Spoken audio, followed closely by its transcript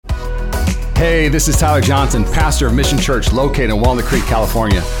Hey, this is Tyler Johnson, pastor of Mission Church located in Walnut Creek,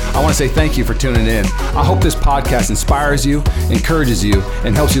 California. I want to say thank you for tuning in. I hope this podcast inspires you, encourages you,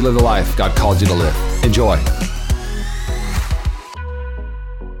 and helps you live the life God called you to live. Enjoy.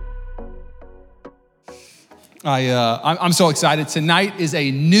 I'm so excited. Tonight is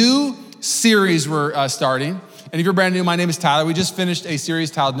a new series we're starting. And if you're brand new, my name is Tyler. We just finished a series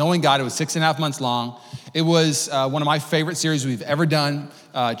titled Knowing God. It was 6.5 months long. It was one of my favorite series we've ever done.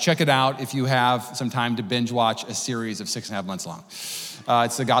 Check it out if you have some time to binge watch a series of 6.5 months long.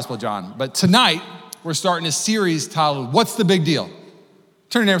 It's the Gospel of John. But tonight, we're starting a series titled, What's the Big Deal? Turn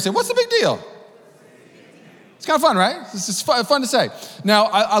to your neighbor and say, what's the big deal? It's kind of fun, right? It's just fun to say. Now,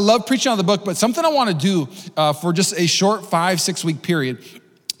 I love preaching on the book, but something I want to do for just a short 5-6 week period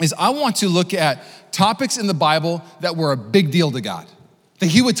is I want to look at topics in the Bible that were a big deal to God, that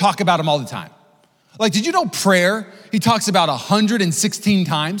he would talk about them all the time. Like, did you know prayer, he talks about 116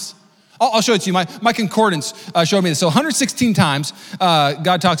 times? I'll show it to you. My concordance showed me this. So 116 times,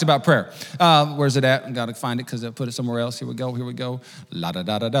 God talks about prayer. Where's it at? I gotta find it because I put it somewhere else. Here we go.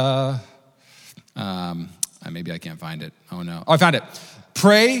 La-da-da-da-da. Maybe I can't find it. Oh no. Oh, I found it.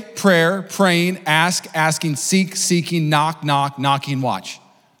 Pray, prayer, praying, ask, asking, seek, seeking, knock, knocking, watch.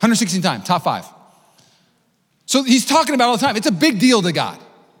 116 times, top 5. So he's talking about it all the time. It's a big deal to God.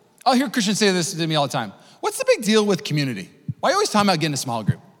 I'll hear Christians say this to me all the time. What's the big deal with community? Why are you always talking about getting a small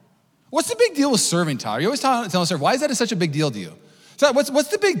group? What's the big deal with serving, Tyler? You always telling us, why is that such a big deal to you? So what's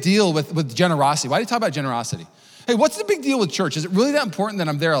the big deal with generosity? Why do you talk about generosity? Hey, what's the big deal with church? Is it really that important that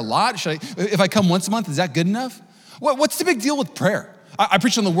I'm there a lot? If I come once a month, is that good enough? What's the big deal with prayer? I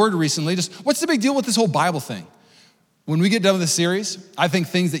preached on the word recently. Just what's the big deal with this whole Bible thing? When we get done with this series, I think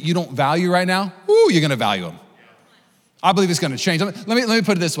things that you don't value right now, you're gonna value them. I believe it's gonna change. Let me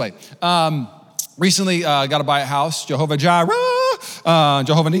put it this way. Recently, got to buy a house, Jehovah Jireh,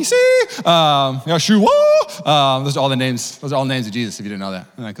 Jehovah Nissi, Yeshua. Those are all names of Jesus, if you didn't know that.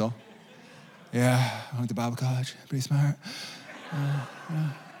 Isn't that cool? Yeah, I went to Bible college, pretty smart.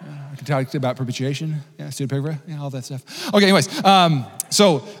 I can talk about propitiation, student paper, all that stuff. Okay, anyways, we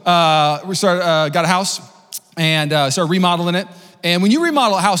got a house and started remodeling it. And when you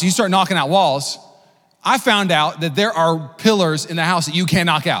remodel a house, you start knocking out walls. I found out that there are pillars in the house that you can't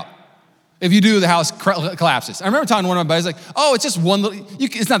knock out. If you do, the house collapses. I remember talking to one of my buddies, like, it's just one little,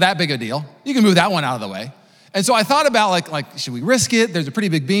 it's not that big a deal. You can move that one out of the way. And so I thought about like, should we risk it? There's a pretty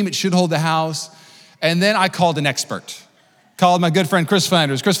big beam, it should hold the house. And then I called an expert. Called my good friend, Chris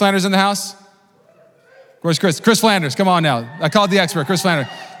Flanders. Chris Flanders in the house? Where's Chris? Chris Flanders, come on now. I called the expert, Chris Flanders.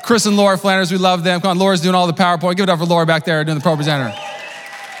 Chris and Laura Flanders, we love them. Come on, Laura's doing all the PowerPoint. Give it up for Laura back there doing the ProPresenter.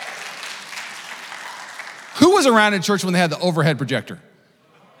 Who was around in church when they had the overhead projector?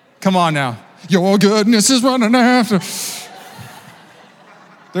 Come on now. Your goodness is running after.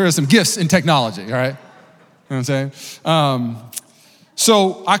 There are some gifts in technology, all right? You know what I'm saying?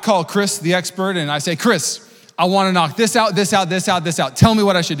 So I call Chris, the expert, and I say, Chris, I want to knock this out, this out, this out, this out. Tell me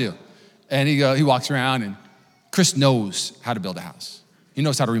what I should do. And he walks around, and Chris knows how to build a house. He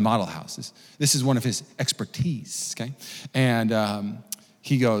knows how to remodel a house. This is one of his expertise, okay? And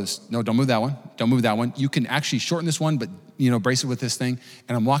he goes, no, don't move that one. Don't move that one. You can actually shorten this one, but brace it with this thing.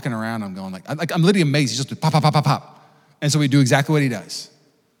 And I'm walking around, I'm going I'm literally amazed. He's just pop, pop, pop, pop, pop. And so we do exactly what he does.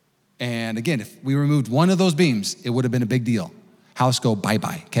 And again, if we removed one of those beams, it would have been a big deal. House go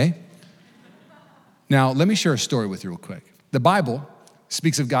bye-bye, okay? Now, let me share a story with you real quick. The Bible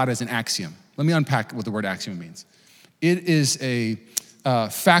speaks of God as an axiom. Let me unpack what the word axiom means. It is a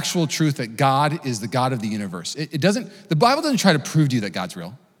factual truth that God is the God of the universe. The Bible doesn't try to prove to you that God's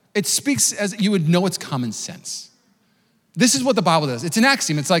real. It speaks as you would know it's common sense. This is what the Bible does. It's an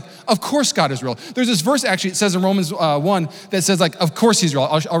axiom. It's like, of course God is real. There's this verse actually, it says in Romans 1 that says like, of course he's real.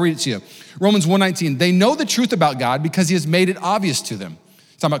 I'll read it to you. Romans 1:19, they know the truth about God because he has made it obvious to them.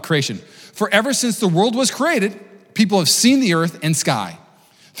 It's talking about creation. For ever since the world was created, people have seen the earth and sky.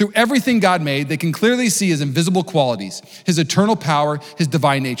 Through everything God made, they can clearly see his invisible qualities, his eternal power, his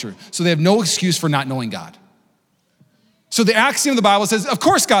divine nature. So they have no excuse for not knowing God. So the axiom of the Bible says, of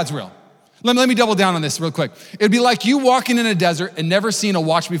course God's real. Let me double down on this real quick. It'd be like you walking in a desert and never seen a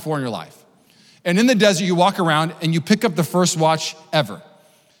watch before in your life. And in the desert, you walk around and you pick up the first watch ever.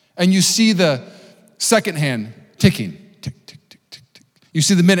 And you see the second hand ticking, tick, tick, tick, tick, tick. You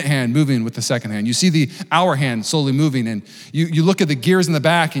see the minute hand moving with the second hand. You see the hour hand slowly moving. And you look at the gears in the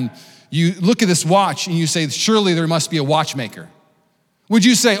back and you look at this watch and you say, surely there must be a watchmaker. Would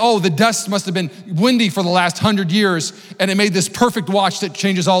you say, the dust must have been windy for the last 100 years and it made this perfect watch that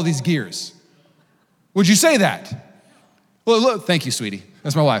changes all these gears? Would you say that? Well, look, thank you, sweetie.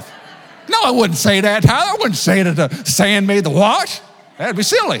 That's my wife. No, I wouldn't say that, Tyler. I wouldn't say that the sand made the watch. That'd be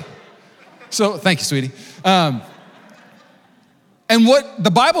silly. So thank you, sweetie. And what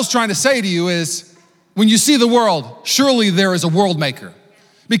the Bible's trying to say to you is, when you see the world, surely there is a world maker.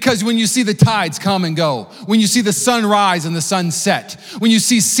 Because when you see the tides come and go, when you see the sun rise and the sun set, when you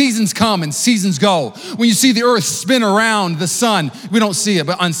see seasons come and seasons go, when you see the earth spin around the sun, we don't see it,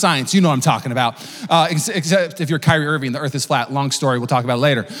 but on science, you know what I'm talking about. Except if you're Kyrie Irving, the earth is flat. Long story, we'll talk about it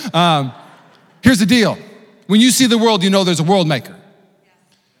later. Here's the deal. When you see the world, you know there's a world maker.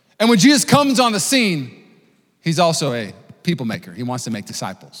 And when Jesus comes on the scene, he's also a people maker. He wants to make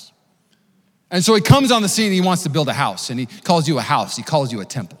disciples. And so he comes on the scene, he wants to build a house, and he calls you a house, he calls you a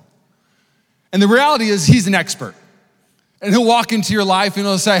temple. And the reality is he's an expert. And he'll walk into your life and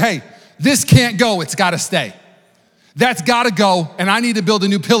he'll say, hey, this can't go, it's gotta stay. That's gotta go, and I need to build a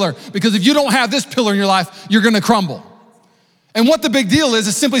new pillar, because if you don't have this pillar in your life, you're gonna crumble. And what the big deal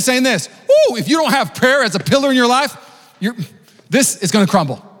is simply saying this, if you don't have prayer as a pillar in your life, this is gonna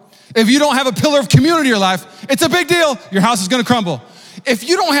crumble. If you don't have a pillar of community in your life, it's a big deal, your house is gonna crumble. If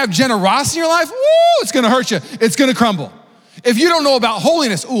you don't have generosity in your life, it's gonna hurt you. It's gonna crumble. If you don't know about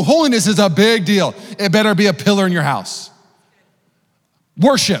holiness, holiness is a big deal. It better be a pillar in your house.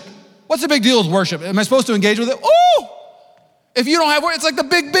 Worship. What's the big deal with worship? Am I supposed to engage with it? If you don't have worship, it's like the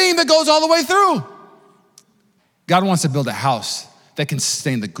big beam that goes all the way through. God wants to build a house that can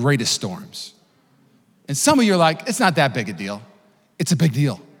sustain the greatest storms. And some of you are like, it's not that big a deal. It's a big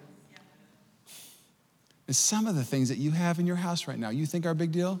deal. And some of the things that you have in your house right now, you think are a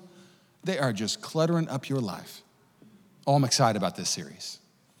big deal, they are just cluttering up your life. I'm excited about this series.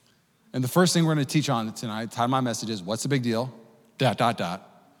 And the first thing we're gonna teach on tonight, title of my message is, what's the big deal? ...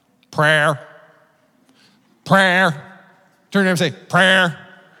 Prayer. Prayer. Turn to them and say, prayer.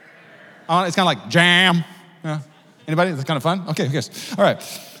 It's kind of like jam. Yeah. Anybody? That's kind of fun? Okay, who cares? All right,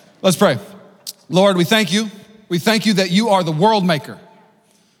 let's pray. Lord, we thank you. We thank you that you are the world maker.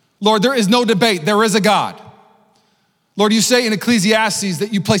 Lord, there is no debate, there is a God. Lord, you say in Ecclesiastes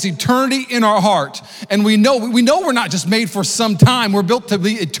that you place eternity in our heart, and we know we're not just made for some time, we're built to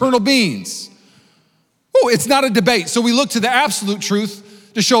be eternal beings. It's not a debate, so we look to the absolute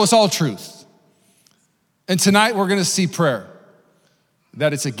truth to show us all truth. And tonight we're gonna see prayer,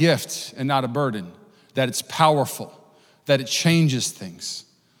 that it's a gift and not a burden, that it's powerful, that it changes things.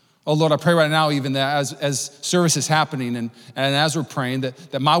 Oh Lord, I pray right now even that as service is happening and as we're praying,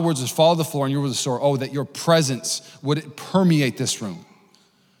 that my words would fall to the floor and your words would soar. That your presence would permeate this room.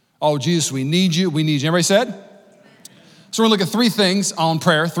 Oh Jesus, we need you, we need you. Everybody said? So we're gonna look at three things on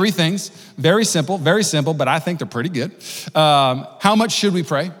prayer, three things. Very simple, but I think they're pretty good. How much should we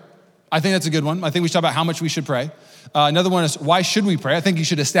pray? I think that's a good one. I think we should talk about how much we should pray. Another one is, why should we pray? I think you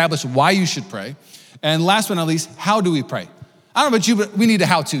should establish why you should pray. And last but not least, how do we pray? I don't know about you, but we need a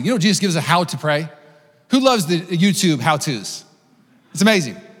how-to. You know, Jesus gives a how to pray. Who loves the YouTube how-tos? It's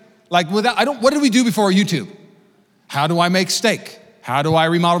amazing. Like what did we do before YouTube? How do I make steak? How do I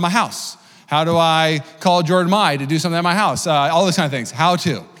remodel my house? How do I call Jordan Mai to do something at my house? All those kind of things, how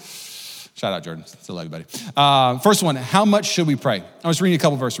to. Shout out, Jordan, still love you, buddy. First one, how much should we pray? I'm just reading a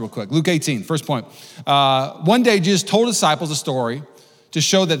couple verses real quick. Luke 18, first point. One day, Jesus told his disciples a story to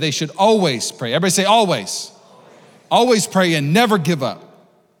show that they should always pray. Everybody say always. Always pray and never give up.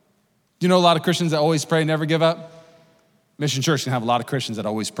 Do you know a lot of Christians that always pray and never give up? Mission Church can have a lot of Christians that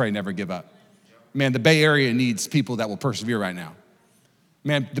always pray and never give up. Man, the Bay Area needs people that will persevere right now.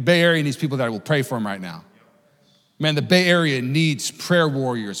 Man, the Bay Area needs people that will pray for them right now. Man, the Bay Area needs prayer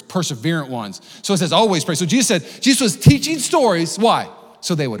warriors, perseverant ones. So it says always pray. So Jesus was teaching stories. Why?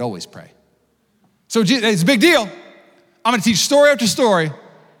 So they would always pray. So it's a big deal. I'm gonna teach story after story.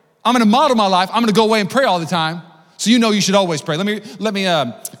 I'm gonna model my life. I'm gonna go away and pray all the time. So you know you should always pray. Let me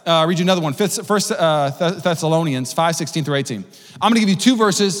read you another one. First Thessalonians 5:16 through 18. I'm gonna give you two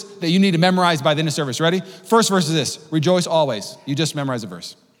verses that you need to memorize by the end of service. Ready? First verse is this: rejoice always. You just memorize a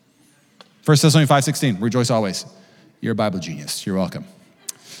verse. 1 Thessalonians 5:16, rejoice always. You're a Bible genius. You're welcome.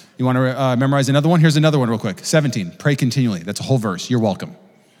 You want to memorize another one? Here's another one real quick. 17, pray continually. That's a whole verse. You're welcome.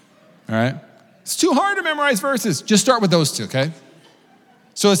 All right? It's too hard to memorize verses. Just start with those two, okay?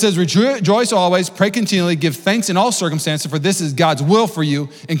 So it says, rejoice always, pray continually, give thanks in all circumstances, for this is God's will for you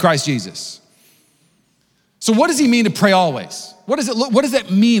in Christ Jesus. So what does he mean to pray always? What does that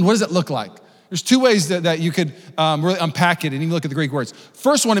mean? What does it look like? There's two ways that you could really unpack it and even look at the Greek words.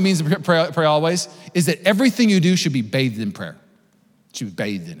 First one it means to pray always is that everything you do should be bathed in prayer. It should be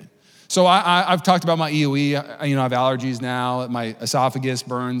bathed in it. So I've talked about my EOE. I have allergies now. My esophagus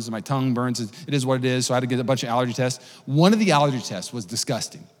burns, my tongue burns. It is what it is. So I had to get a bunch of allergy tests. One of the allergy tests was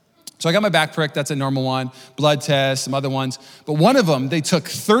disgusting. So I got my back pricked. That's a normal one. Blood tests, some other ones. But one of them, they took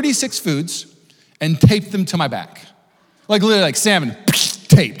 36 foods and taped them to my back. Like literally like salmon,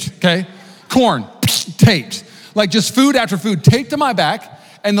 taped, okay? corn, taped. Like just food after food taped to my back.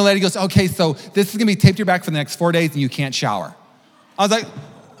 And the lady goes, okay, so this is gonna be taped to your back for the next 4 days and you can't shower. I was like,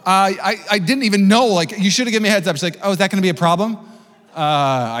 I didn't even know, like, you should have given me a heads up. She's like, oh, is that gonna be a problem?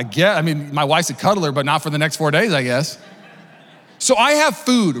 I mean, my wife's a cuddler, but not for the next 4 days, I guess. So I have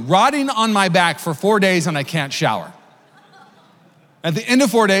food rotting on my back for 4 days and I can't shower. At the end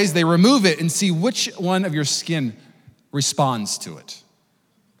of 4 days, they remove it and see which one of your skin responds to it.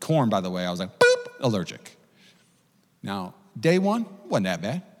 Corn, by the way, I was like, boop, allergic. Now, day one, wasn't that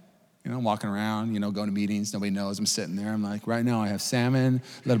bad. You know, I'm walking around, going to meetings, nobody knows, I'm sitting there, I'm like, right now I have salmon,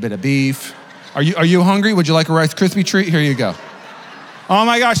 a little bit of beef. Are you hungry? Would you like a Rice Krispie treat? Here you go. Oh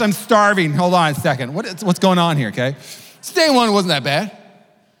my gosh, I'm starving. Hold on a second. What's going on here, okay? So day one wasn't that bad.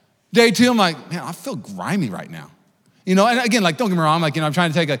 Day two, I'm like, man, I feel grimy right now. And again, like, don't get me wrong, like, I'm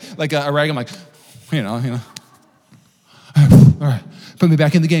trying to take a rag, I'm like, all right, put me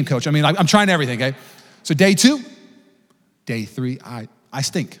back in the game, coach. I mean, I'm trying everything, okay? So day two, day three, I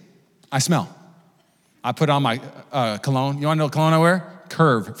stink. I smell. I put on my cologne. You wanna know what cologne I wear?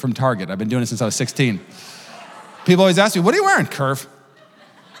 Curve from Target. I've been doing it since I was 16. People always ask me, what are you wearing? Curve.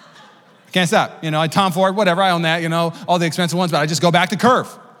 I can't stop. Tom Ford, whatever, I own that, all the expensive ones, but I just go back to Curve.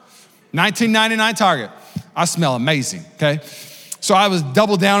 $19.99 Target. I smell amazing, okay? So I was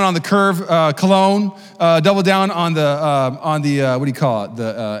double down on the Curve cologne, double down on the what do you call it?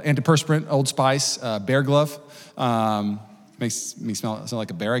 The antiperspirant, Old Spice, Bear Glove. Makes me sound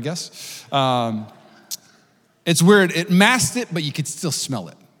like a bear, I guess. It's weird. It masked it, but you could still smell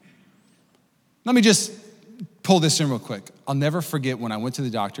it. Let me just pull this in real quick. I'll never forget when I went to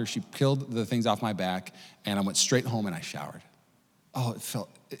the doctor. She peeled the things off my back, and I went straight home and I showered. Oh,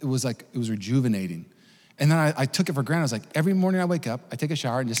 it was rejuvenating. And then I took it for granted. I was like, every morning I wake up, I take a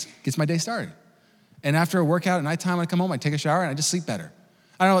shower and just gets my day started. And after a workout at nighttime, I come home, I take a shower, and I just sleep better.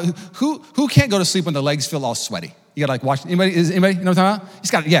 I don't know, who can't go to sleep when the legs feel all sweaty? You gotta watch, anybody, you know what I'm talking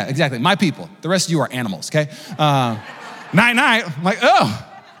about? Yeah, exactly, my people. The rest of you are animals, okay? Night, I'm like, oh.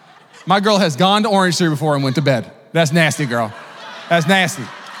 My girl has gone to Orange Theory before and went to bed. That's nasty, girl. That's nasty.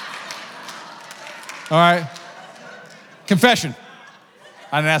 All right? Confession.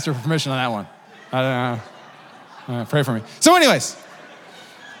 I didn't ask her for permission on that one. I don't know. Pray for me. So anyways,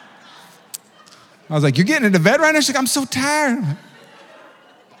 I was like, you're getting into bed right now? She's like, I'm so tired.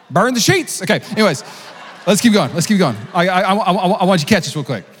 Burn the sheets. Okay, anyways, let's keep going. I want you to catch this real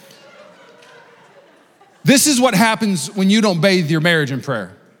quick. This is what happens when you don't bathe your marriage in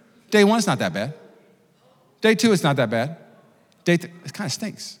prayer. Day one, it's not that bad. Day two, it's not that bad. Day three, it kind of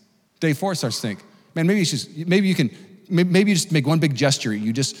stinks. Day four, it starts to stink. Man, maybe you just make one big gesture.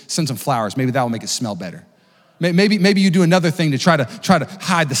 You just send some flowers. Maybe that will make it smell better. Maybe you do another thing to try to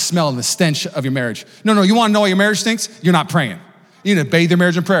hide the smell and the stench of your marriage. No, you want to know why your marriage stinks? You're not praying. You need to bathe your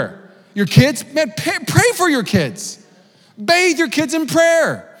marriage in prayer. Your kids, man, pray for your kids. Bathe your kids in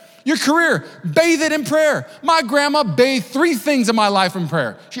prayer. Your career, bathe it in prayer. My grandma bathed 3 things in my life in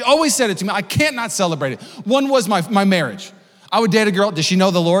prayer. She always said it to me. I can't not celebrate it. One was my marriage. I would date a girl. Does she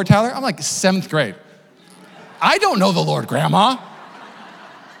know the Lord, Tyler? I'm like 7th grade. I don't know the Lord, Grandma.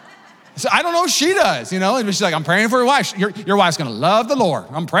 So I don't know if she does, And she's like, I'm praying for your wife. Your wife's gonna love the Lord.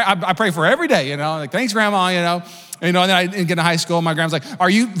 I pray for her every day, Like, thanks, Grandma, And then I get into high school. My grandma's like, are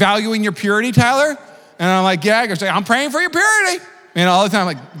you valuing your purity, Tyler? And I'm like, yeah. She's like, I'm praying for your purity. All the time.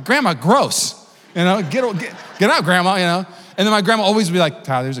 I'm like, Grandma, gross. Get out, Grandma. And then my grandma always would be like,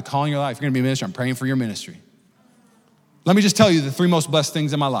 Tyler, there's a call in your life. You're gonna be a minister. I'm praying for your ministry. Let me just tell you the 3 most blessed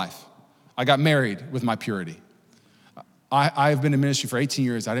things in my life. I got married with my purity. I've been in ministry for 18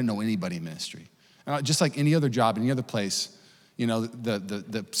 years. I didn't know anybody in ministry. Just like any other job, any other place,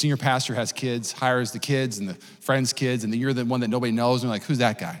 the senior pastor has kids, hires the kids and the friends' kids, and then you're the one that nobody knows, and you're like, who's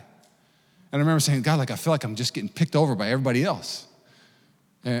that guy? And I remember saying, God, I feel like I'm just getting picked over by everybody else.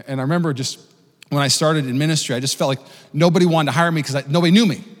 And I remember just when I started in ministry, I just felt like nobody wanted to hire me because nobody knew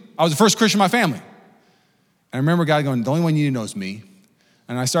me. I was the first Christian in my family. And I remember God going, the only one you need to know is me.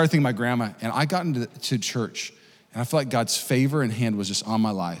 And I started thinking of my grandma, and I got into church, and I felt like God's favor and hand was just on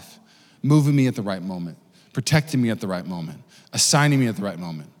my life, moving me at the right moment, protecting me at the right moment, assigning me at the right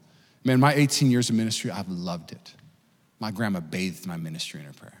moment. Man, my 18 years of ministry, I've loved it. My grandma bathed my ministry in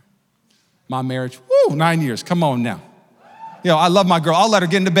her prayer. My marriage, 9 years, come on now. I love my girl. I'll let her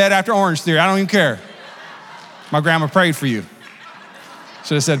get into bed after Orange Theory. I don't even care. My grandma prayed for you.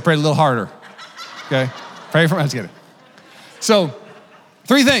 Should have said, pray a little harder, okay? Pray for me, let's get it. So,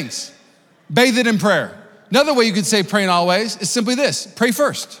 3 things. Bathe it in prayer. Another way you could say praying always is simply this, pray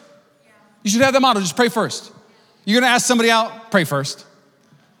first. You should have that motto, just pray first. You're gonna ask somebody out, pray first.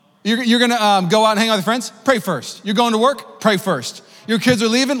 You're gonna go out and hang out with friends, pray first. You're going to work, pray first. Your kids are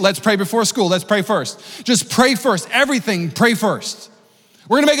leaving, let's pray before school. Let's pray first. Just pray first. Everything, pray first.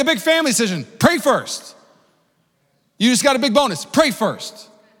 We're gonna make a big family decision. Pray first. You just got a big bonus. Pray first.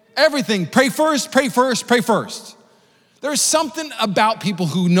 Everything, pray first, pray first, pray first. There's something about people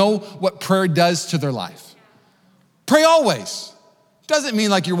who know what prayer does to their life. Pray always. Doesn't mean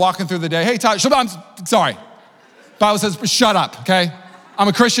like you're walking through the day, hey, Todd, I'm sorry. Bible says, shut up, okay? I'm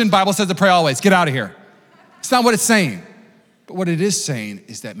a Christian, Bible says to pray always. Get out of here. It's not what it's saying. But what it is saying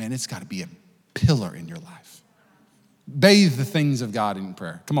is that, man, it's gotta be a pillar in your life. Bathe the things of God in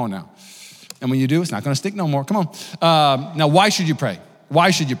prayer. Come on now. And when you do, it's not gonna stick no more. Come on. Now, why should you pray?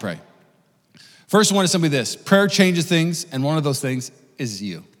 Why should you pray? First one is simply this. Prayer changes things, and one of those things is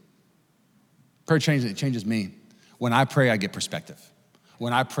you. Prayer changes me. When I pray, I get perspective.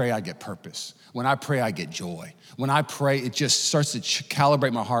 When I pray, I get purpose. When I pray, I get joy. When I pray, it just starts to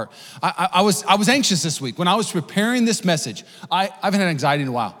calibrate my heart. I was anxious this week. When I was preparing this message, I haven't had anxiety in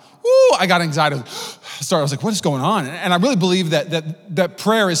a while. Ooh, I got anxiety. I was like, what is going on? And I really believe that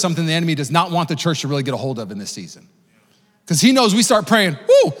prayer is something the enemy does not want the church to really get a hold of in this season. Because he knows we start praying,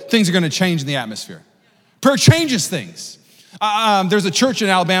 things are gonna change in the atmosphere. Prayer changes things. There's a church in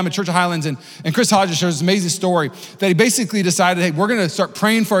Alabama, Church of Highlands, and Chris Hodges shares this amazing story that he basically decided, hey, we're gonna start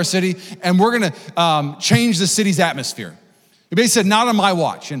praying for our city and we're gonna change the city's atmosphere. He basically said, not on my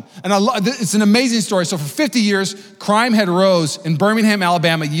watch. And it's an amazing story. So for 50 years, crime had rose in Birmingham,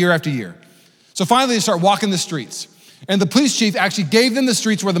 Alabama, year after year. So finally they start walking the streets. And the police chief actually gave them the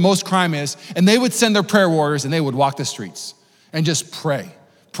streets where the most crime is, and they would send their prayer warriors and they would walk the streets and just pray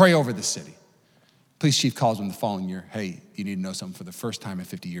over the city. Police chief calls them the following year, hey, you need to know something. For the first time in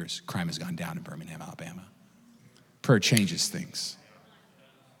 50 years, crime has gone down in Birmingham, Alabama. Prayer changes things.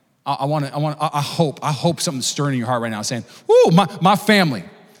 I hope something's stirring in your heart right now saying, my family,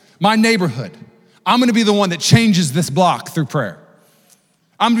 my neighborhood, I'm gonna be the one that changes this block through prayer.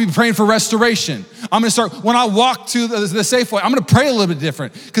 I'm gonna be praying for restoration. I'm gonna start, when I walk to the Safeway, I'm gonna pray a little bit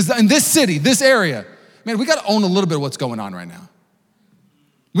different. Because in this city, this area, man, we gotta own a little bit of what's going on right now.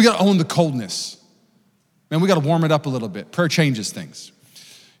 We gotta own the coldness. Man, we gotta warm it up a little bit. Prayer changes things.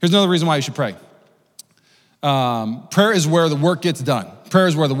 Here's another reason why you should pray. Prayer is where the work gets done. Prayer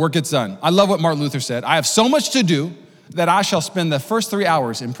is where the work gets done. I love what Martin Luther said. I have so much to do that I shall spend the first 3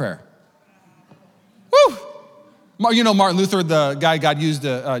 hours in prayer. Woo! You know Martin Luther, the guy God used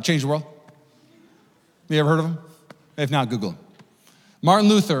to change the world? You ever heard of him? If not, Google him. Martin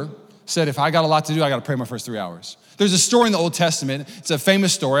Luther said, if I got a lot to do, I got to pray my first 3 hours. There's a story in the Old Testament. It's a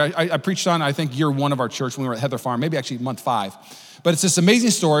famous story. I preached on, I think, year 1 of our church when we were at Heather Farm, maybe actually month 5. But it's this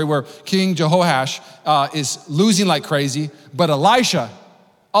amazing story where King Jehoash is losing like crazy, but Elisha,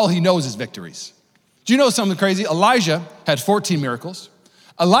 all he knows is victories. Do you know something crazy? Elijah had 14 miracles.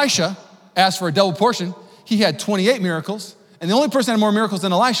 Elisha asked for a double portion. He had 28 miracles, and the only person that had more miracles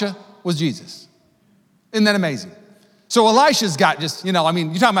than Elisha was Jesus. Isn't that amazing? So Elisha's got just, you're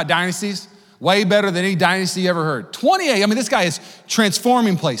talking about dynasties, way better than any dynasty you ever heard. 28, this guy is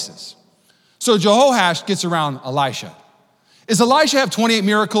transforming places. So Jehoash gets around Elisha. Does Elisha have 28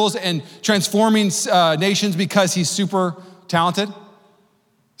 miracles and transforming nations because he's super talented,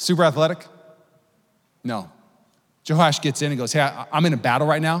 super athletic? No. Jehoash gets in and goes, hey, I'm in a battle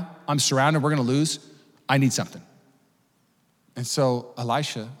right now. I'm surrounded, we're gonna lose. I need something. And so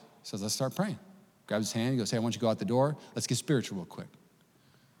Elisha says, let's start praying. Grabs his hand, he goes, hey, I want you to go out the door. Let's get spiritual real quick.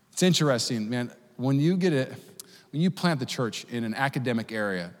 It's interesting, man, when you plant the church in an academic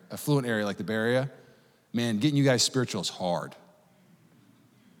area, affluent area like the Bay Area, man, getting you guys spiritual is hard.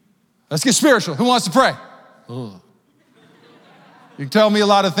 Let's get spiritual. Who wants to pray? Ugh. You can tell me a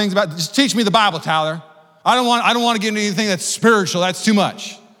lot of things just teach me the Bible, Tyler. I don't want to get into anything that's spiritual. That's too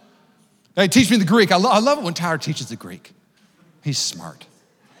much. Hey, teach me the Greek. I love it when Tyler teaches the Greek. He's smart.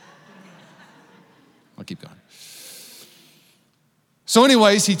 I'll keep going. So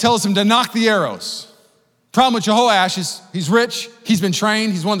anyways, he tells him to knock the arrows. Problem with Jehoash is he's rich, he's been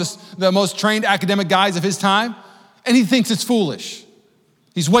trained, he's one of the most trained academic guys of his time, and he thinks it's foolish.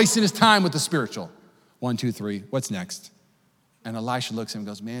 He's wasting his time with the spiritual. 1, 2, 3, what's next? And Elisha looks at him and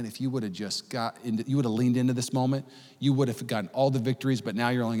goes, man, if you would have you would have leaned into this moment, you would have gotten all the victories, but now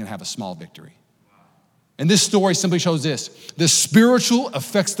you're only gonna have a small victory. And this story simply shows this: the spiritual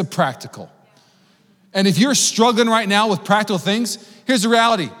affects the practical. And if you're struggling right now with practical things, here's the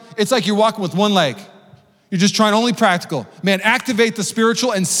reality. It's like you're walking with one leg. You're just trying only practical. Man, activate the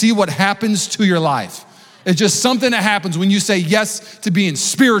spiritual and see what happens to your life. It's just something that happens when you say yes to being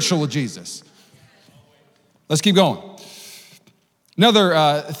spiritual with Jesus. Let's keep going.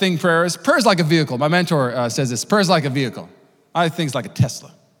 Another thing prayer is like a vehicle. My mentor says this, prayer is like a vehicle. I think it's like a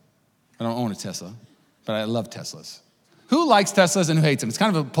Tesla. I don't own a Tesla, but I love Teslas. Who likes Teslas and who hates them? It's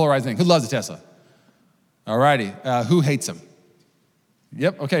kind of a polarizing thing. Who loves a Tesla? All righty. Who hates them?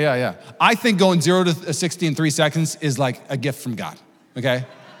 Yep, okay, yeah. I think going 0 to 60 in 3 seconds is like a gift from God, okay?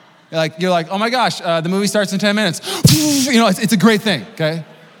 You're like, oh my gosh, the movie starts in 10 minutes. It's a great thing, okay?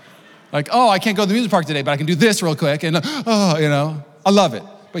 Like, oh, I can't go to the music park today, but I can do this real quick, and I love it.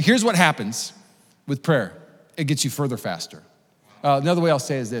 But here's what happens with prayer. It gets you further faster. Another way I'll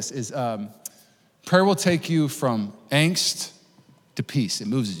say is prayer will take you from angst to peace. It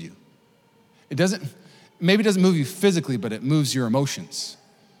moves you. Maybe it doesn't move you physically, but it moves your emotions.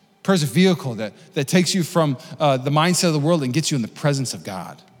 Prayer's a vehicle that takes you from the mindset of the world and gets you in the presence of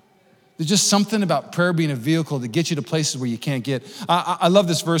God. There's just something about prayer being a vehicle that gets you to places where you can't get. I love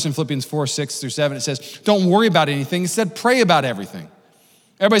this verse in Philippians 4, 6 through 7. It says, don't worry about anything. Instead, pray about everything.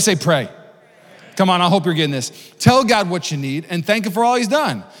 Everybody say pray. Come on, I hope you're getting this. Tell God what you need and thank him for all he's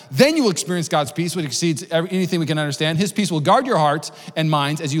done. Then you will experience God's peace, which exceeds anything we can understand. His peace will guard your hearts and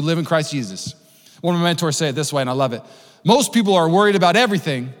minds as you live in Christ Jesus. One of my mentors say it this way, and I love it. Most people are worried about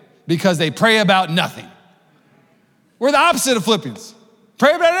everything because they pray about nothing. We're the opposite of Philippians.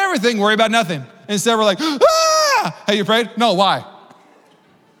 Pray about everything, worry about nothing. Instead, we're like, Hey, you prayed? No, why?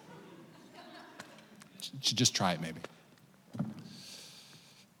 You should just try it, maybe.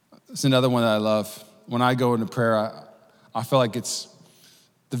 It's another one that I love. When I go into prayer, I feel like it's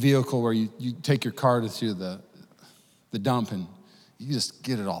the vehicle where you take your car to the dump and you just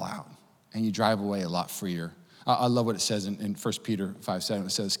get it all out and you drive away a lot freer. I love what it says in 1 Peter 5:7.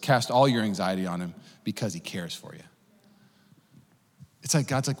 It says, cast all your anxiety on him because he cares for you. It's like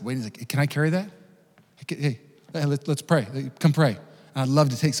God's like waiting, like, can I carry that? Hey, let's pray. Come pray. And I'd love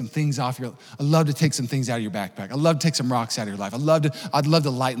to take some things off I'd love to take some things out of your backpack. I'd love to take some rocks out of your life. I'd love to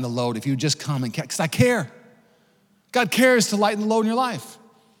lighten the load if you would just come and because I care. God cares to lighten the load in your life.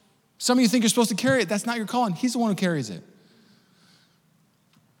 Some of you think you're supposed to carry it. That's not your calling. He's the one who carries it.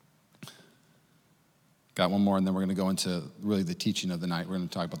 Got one more, and then we're going to go into really the teaching of the night. We're going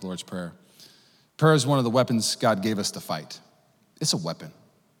to talk about the Lord's Prayer. Prayer is one of the weapons God gave us to fight. It's a weapon.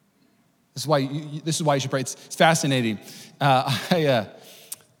 This is why you should pray. It's fascinating. I've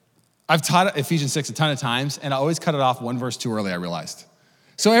taught Ephesians 6 a ton of times, and I always cut it off one verse too early, I realized.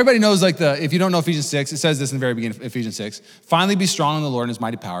 So everybody knows, if you don't know Ephesians 6, it says this in the very beginning of Ephesians 6. Finally be strong in the Lord and his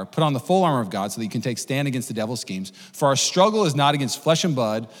mighty power. Put on the full armor of God so that you can take stand against the devil's schemes. For our struggle is not against flesh and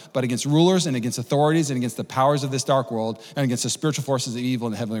blood, but against rulers and against authorities and against the powers of this dark world and against the spiritual forces of evil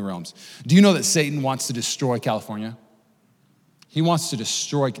in the heavenly realms. Do you know that Satan wants to destroy California? He wants to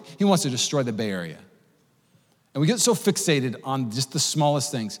destroy the Bay Area. And we get so fixated on just the smallest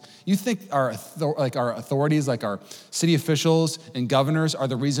things. You think our authorities, like our city officials and governors are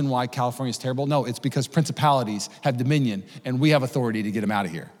the reason why California is terrible? No, it's because principalities have dominion and we have authority to get them out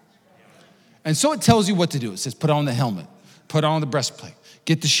of here. And so it tells you what to do. It says put on the helmet, put on the breastplate,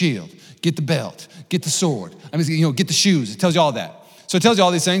 get the shield, get the belt, get the sword. Get the shoes. It tells you all that. So it tells you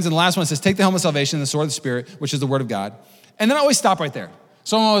all these things. And the last one says take the helmet of salvation and the sword of the Spirit, which is the word of God. And then I always stop right there.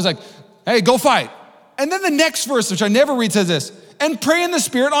 So I'm always like, hey, go fight. And then the next verse, which I never read, says this, and pray in the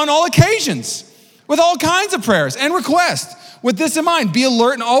Spirit on all occasions with all kinds of prayers and requests. With this in mind, be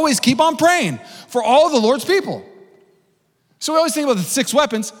alert and always keep on praying for all the Lord's people. So we always think about the 6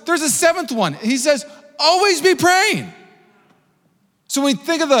 weapons. There's a 7th one. He says, always be praying. So when we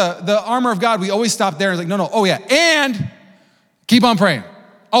think of the armor of God, we always stop there and it's like, no, oh yeah, and keep on praying.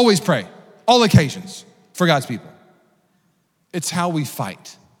 Always pray, all occasions for God's people. It's how we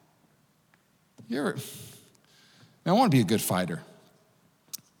fight. I want to be a good fighter.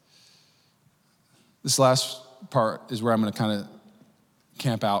 This last part is where I'm going to kind of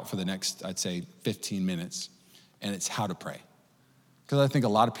camp out for the next, I'd say, 15 minutes, and it's how to pray. Because I think a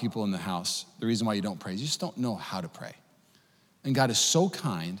lot of people in the house, the reason why you don't pray is you just don't know how to pray. And God is so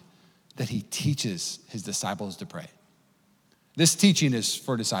kind that he teaches his disciples to pray. This teaching is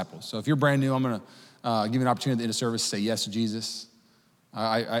for disciples. So if you're brand new, I'm going to give you an opportunity at the end of service to say yes to Jesus.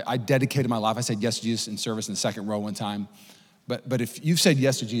 I dedicated my life. I said yes to Jesus in service in the second row one time. But if you've said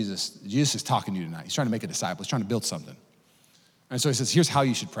yes to Jesus, Jesus is talking to you tonight. He's trying to make a disciple. He's trying to build something. And so he says, here's how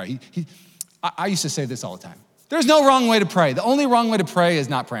you should pray. I used to say this all the time. There's no wrong way to pray. The only wrong way to pray is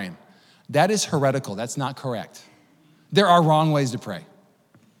not praying. That is heretical. That's not correct. There are wrong ways to pray.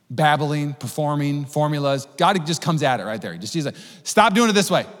 Babbling, performing, formulas. God just comes at it right there. He's like, stop doing it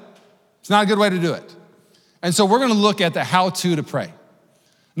this way. It's not a good way to do it. And so we're going to look at the how-to pray.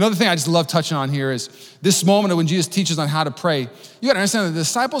 Another thing I just love touching on here is this moment when Jesus teaches on how to pray. You got to understand that the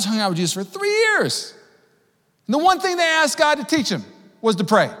disciples hung out with Jesus for 3 years. And the one thing they asked God to teach them was to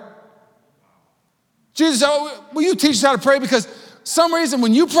pray. Jesus said, will you teach us how to pray? Because some reason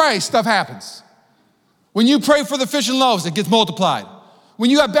when you pray, stuff happens. When you pray for the fish and loaves, it gets multiplied. When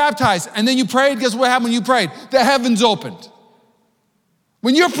you got baptized and then you prayed, guess what happened when you prayed? The heavens opened.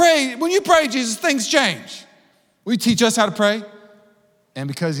 When you pray, Jesus, things change. Will you teach us how to pray? And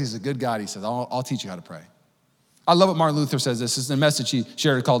because he's a good God, he says, I'll teach you how to pray. I love what Martin Luther says. This is a message he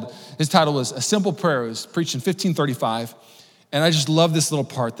shared his title was A Simple Prayer. It was preached in 1535. And I just love this little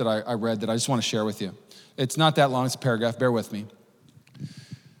part that I read that I just want to share with you. It's not that long, it's a paragraph, bear with me.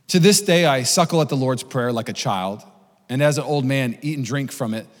 To this day, I suckle at the Lord's Prayer like a child, and as an old man, eat and drink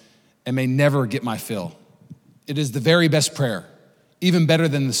from it, and may never get my fill. It is the very best prayer, even better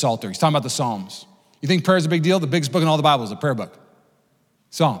than the Psalter. He's talking about the Psalms. You think prayer is a big deal? The biggest book in all the Bible is a prayer book.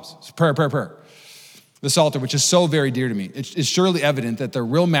 Psalms, it's prayer. The Psalter, which is so very dear to me. It's surely evident that the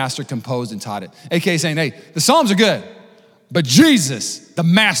real master composed and taught it. AKA saying, hey, the Psalms are good, but Jesus, the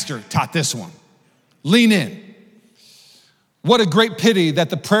master, taught this one. Lean in. What a great pity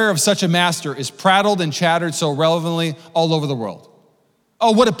that the prayer of such a master is prattled and chattered so relevantly all over the world.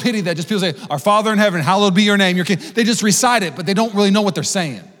 Oh, what a pity that just people say, our Father in heaven, hallowed be your name, your king. They just recite it, but they don't really know what they're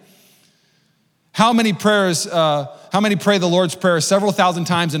saying. How many pray the Lord's Prayer several thousand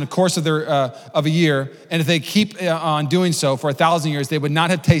times in the course of a year, and if they keep on doing so for 1,000 years, they would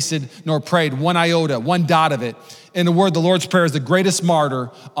not have tasted nor prayed one iota, one dot of it. In a word, the Lord's Prayer is the greatest martyr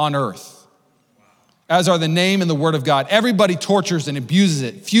on earth, as are the name and the word of God. Everybody tortures and abuses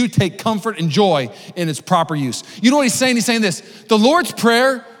it. Few take comfort and joy in its proper use. You know what he's saying? He's saying this. The Lord's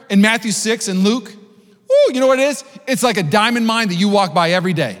Prayer in Matthew 6 and Luke, you know what it is? It's like a diamond mine that you walk by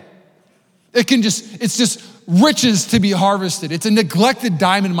every day. It's just riches to be harvested. It's a neglected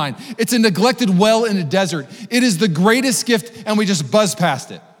diamond mine. It's a neglected well in the desert. It is the greatest gift, and we just buzz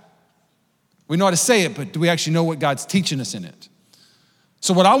past it. We know how to say it, but do we actually know what God's teaching us in it?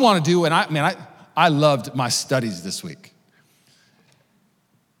 So what I want to do, and I loved my studies this week.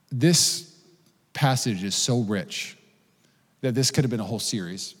 This passage is so rich that this could have been a whole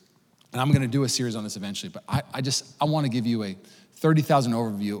series. And I'm going to do a series on this eventually, but I want to give you a 30,000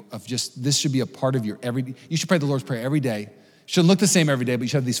 overview of just, this should be a part of you should pray the Lord's Prayer every day. It shouldn't look the same every day, but you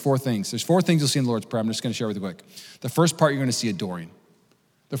should have these 4 things. There's 4 things you'll see in the Lord's Prayer. I'm just going to share with you quick. The first part, you're going to see adoring.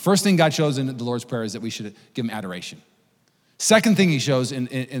 The first thing God shows in the Lord's Prayer is that we should give him adoration. Second thing he shows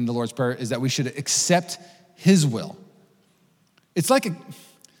in the Lord's Prayer is that we should accept his will. It's like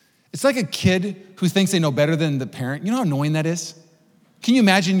a kid who thinks they know better than the parent. You know how annoying that is? Can you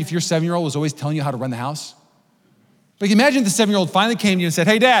imagine if your 7-year-old was always telling you how to run the house? But imagine if the 7-year-old finally came to you and said,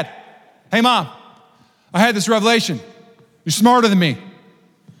 hey, Dad, hey, Mom, I had this revelation. You're smarter than me.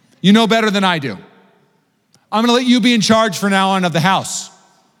 You know better than I do. I'm gonna let you be in charge from now on of the house.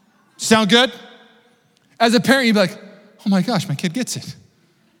 Sound good? As a parent, you'd be like, oh my gosh, my kid gets it.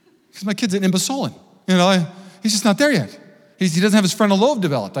 Because my kid's an imbecile. He's just not there yet. He doesn't have his frontal lobe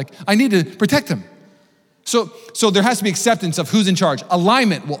developed. Like, I need to protect him. So there has to be acceptance of who's in charge.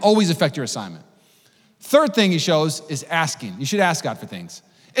 Alignment will always affect your assignment. Third thing he shows is asking. You should ask God for things.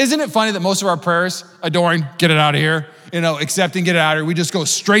 Isn't it funny that most of our prayers, adoring, get it out of here, accepting, get it out of here, we just go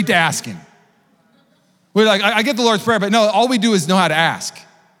straight to asking. We're like, I get the Lord's Prayer, but no, all we do is know how to ask.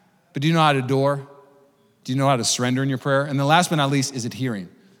 But do you know how to adore? Do you know how to surrender in your prayer? And then last but not least is adhering,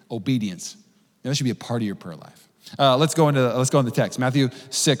 obedience. That should be a part of your prayer life. Let's go into the text. Matthew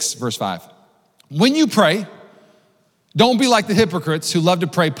 6, verse 5. When you pray, don't be like the hypocrites who love to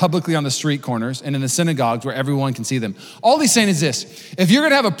pray publicly on the street corners and in the synagogues where everyone can see them. All he's saying is this: if you're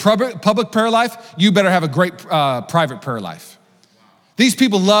gonna have a public prayer life, you better have a great private prayer life. These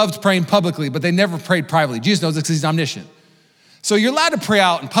people loved praying publicly, but they never prayed privately. Jesus knows this because he's omniscient. So you're allowed to pray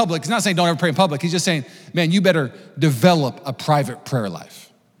out in public. He's not saying don't ever pray in public. He's just saying, man, you better develop a private prayer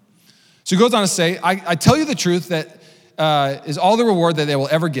life. So he goes on to say, I tell you the truth that is all the reward that they will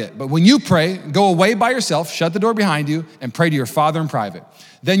ever get. But when you pray, go away by yourself, shut the door behind you, and pray to your Father in private.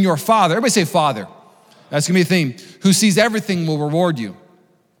 Then your Father, everybody say Father. That's gonna be a theme. Who sees everything will reward you.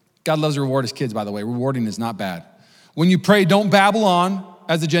 God loves to reward his kids, by the way. Rewarding is not bad. When you pray, don't babble on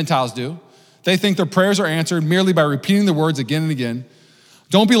as the Gentiles do. They think their prayers are answered merely by repeating the words again and again.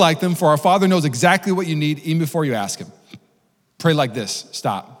 Don't be like them, for our Father knows exactly what you need even before you ask him. Pray like this.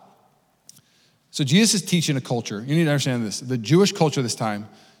 Stop. So Jesus is teaching a culture. You need to understand this. The Jewish culture this time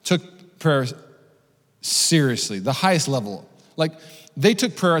took prayer seriously, the highest level. Like, they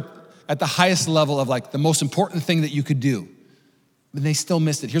took prayer at the highest level of like the most important thing that you could do. But they still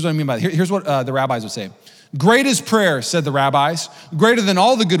missed it. Here's what I mean by that. Here's what the rabbis would say. Great is prayer, said the rabbis, greater than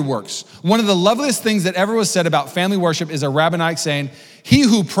all the good works. One of the loveliest things that ever was said about family worship is a rabbinic saying, he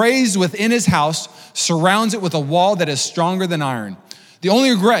who prays within his house surrounds it with a wall that is stronger than iron. The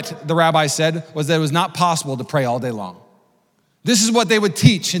only regret, the rabbi said, was that it was not possible to pray all day long. This is what they would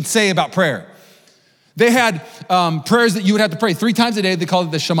teach and say about prayer. They had prayers that you would have to pray 3 times a day. They called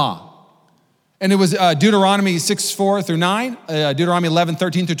it the Shema. And it was Deuteronomy 6:4 through 9, Deuteronomy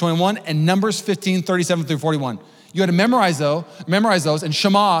 11:13 through 21, and Numbers 15:37 through 41. You had to memorize those, and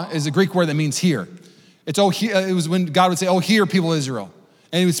Shema is a Greek word that means hear. It was when God would say, "Oh, hear, people of Israel,"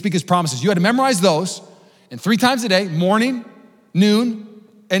 and he would speak his promises. You had to memorize those, and 3 times a day, morning, noon,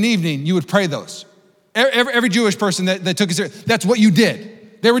 and evening, you would pray those. Every Jewish person that took it serious, that's what you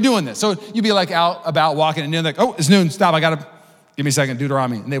did. They were doing this. So you'd be like out about walking, and they're like, "Oh, it's noon, stop, give me a second,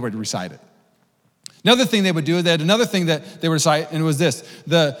 Deuteronomy," and they would recite it. Another thing they would do, they had another thing that they would recite, and it was this,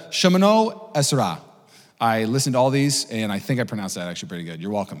 the Shemano Esrah. I listened to all these, and I think I pronounced that actually pretty good.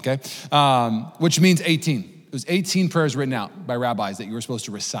 You're welcome, okay? Which means 18. It was 18 prayers written out by rabbis that you were supposed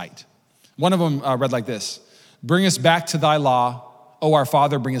to recite. One of them read like this: "Bring us back to thy law, O our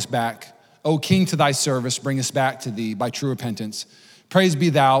Father, bring us back. O King, to thy service, bring us back to thee by true repentance. Praise be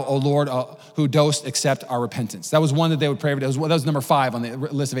thou, O Lord, who dost accept our repentance." That was one that they would pray every day. That was number 5 on the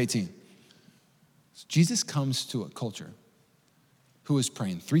list of 18. So Jesus comes to a culture who is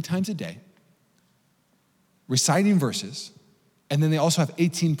praying 3 times a day, reciting verses, and then they also have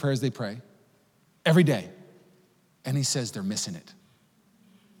 18 prayers they pray every day. And he says they're missing it.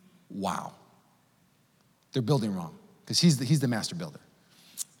 Wow. They're building wrong, because he's the master builder.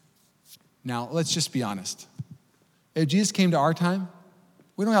 Now, let's just be honest. If Jesus came to our time,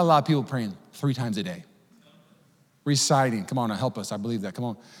 we don't have a lot of people praying 3 times a day. Reciting, come on, now help us, I believe that,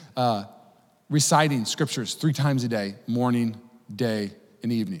 come on. Reciting scriptures 3 times a day, morning, day,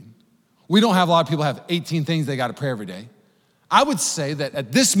 and evening. We don't have a lot of people have 18 things they got to pray every day. I would say that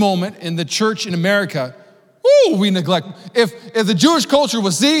at this moment in the church in America, we neglect. If the Jewish culture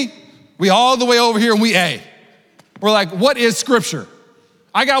was Z, we all the way over here and we A. We're like, what is scripture?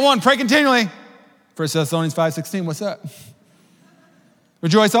 I got one, pray continually. 1 Thessalonians 5:16, what's that?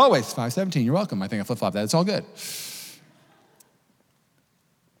 Rejoice always, 5:17, you're welcome. I think I flip-flopped that, it's all good.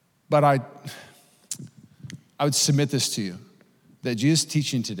 But I would submit this to you, that Jesus'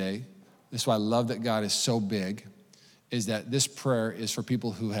 teaching today, this is why I love that God is so big, is that this prayer is for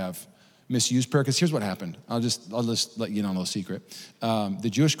people who have misused prayer. Because here's what happened. I'll just let you know a little secret. The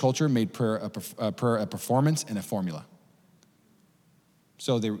Jewish culture made prayer a performance and a formula.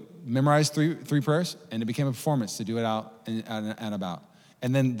 So they memorized three prayers, and it became a performance to do it out and about.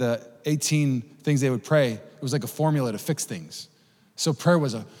 And then the 18 things they would pray, it was like a formula to fix things. So prayer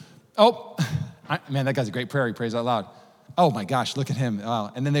was man, that guy's a great prayer. He prays out loud. Oh my gosh, look at him.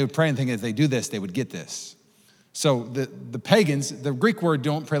 Wow. And then they would pray and think if they do this, they would get this. So the pagans, the Greek word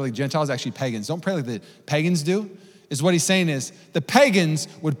don't pray like Gentiles, actually pagans. Don't pray like the pagans do, is what he's saying is the pagans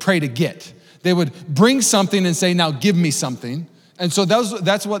would pray to get. They would bring something and say, now give me something. And so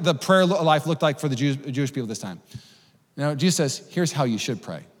that's what the prayer life looked like for the Jewish people this time. Now, Jesus says, here's how you should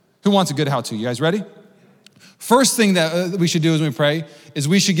pray. Who wants a good how-to? You guys ready? First thing that we should do as we pray is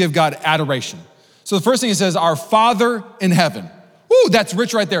we should give God adoration. So the first thing he says, our Father in heaven. Woo, that's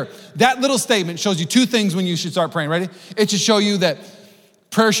rich right there. That little statement shows you 2 things when you should start praying. Ready? It should show you that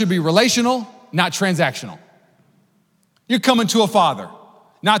prayer should be relational, not transactional. You're coming to a father,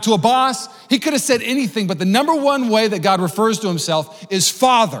 not to a boss. He could have said anything, but the number one way that God refers to himself is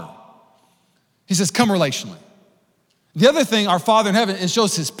Father. He says, come relationally. The other thing, our Father in heaven, it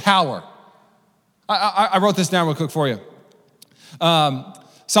shows his power. I wrote this down real quick for you.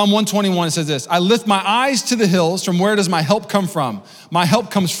 Psalm 121 says this, I lift my eyes to the hills, from where does my help come from? My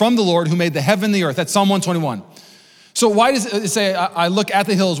help comes from the Lord who made the heaven and the earth. That's Psalm 121. So why does it say, I look at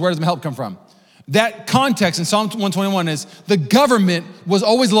the hills, where does my help come from? That context in Psalm 121 is the government was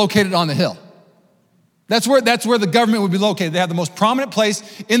always located on the hill. That's where the government would be located. They have the most prominent place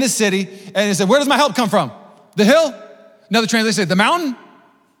in the city. And it said, where does my help come from? The hill? Another translation said, the mountain?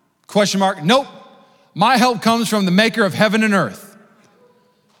 Question mark, nope. My help comes from the maker of heaven and earth.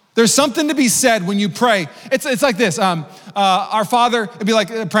 There's something to be said when you pray. It's like this, our Father, it'd be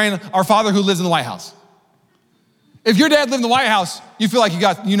like praying, our Father who lives in the White House. If your dad lived in the White House, you feel like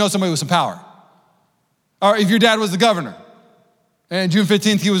you know somebody with some power. Or if your dad was the governor, and June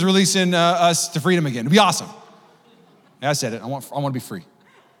 15th, he was releasing us to freedom again. It'd be awesome. Yeah, I said it, I want to be free.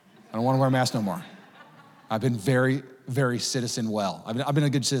 I don't want to wear a mask no more. I've been very, very citizen well. I've been a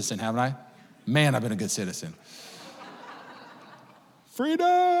good citizen, haven't I? Man, I've been a good citizen.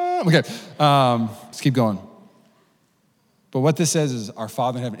 Freedom. Okay, let's keep going. But what this says is our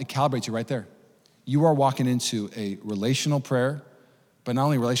Father in heaven, it calibrates you right there. You are walking into a relational prayer, but not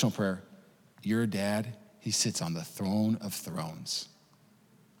only relational prayer, your dad, he sits on the throne of thrones.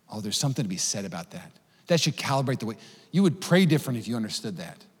 Oh, there's something to be said about that. That should calibrate the way. You would pray different if you understood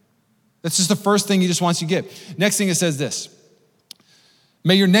that. That's just the first thing he just wants you to get. Next thing it says this,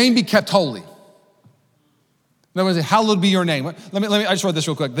 may your name be kept holy. In other words, hallowed be your name. Let me, I just wrote this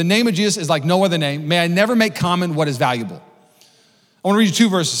real quick. The name of Jesus is like no other name. May I never make common what is valuable. I want to read you 2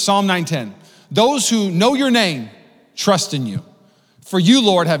 verses, Psalm 9:10. Those who know your name trust in you. For you,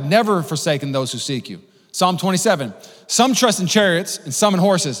 Lord, have never forsaken those who seek you. Psalm 27. Some trust in chariots and some in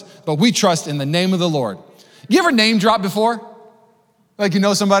horses, but we trust in the name of the Lord. You ever name drop before? Like you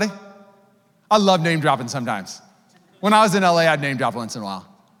know somebody? I love name dropping sometimes. When I was in LA, I'd name drop once in a while.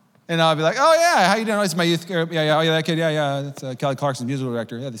 And I'd be like, oh yeah, how you doing? Oh, it's my youth group. Yeah, oh yeah, that kid, yeah. That's Kelly Clarkson's musical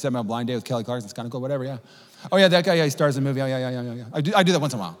director. Yeah, they set me on Blind Date with Kelly Clarkson. It's kind of cool, whatever, yeah. Oh yeah, that guy, yeah, he stars in a movie. Oh yeah. I do that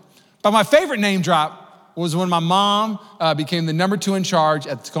once in a while. But my favorite name drop was when my mom became the number 2 in charge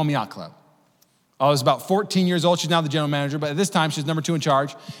at the Tacoma Yacht Club. I was about 14 years old. She's now the general manager, but at this time, she's number 2 in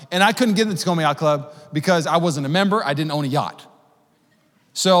charge. And I couldn't get in the Tacoma Yacht Club because I wasn't a member. I didn't own a yacht.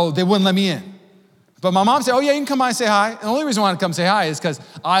 So they wouldn't let me in. But my mom said, oh yeah, you can come by and say hi. And the only reason I wanted to come say hi is because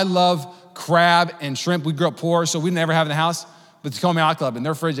I love crab and shrimp. We grew up poor, so we didn't ever have in the house. But the Tacoma Yacht Club, in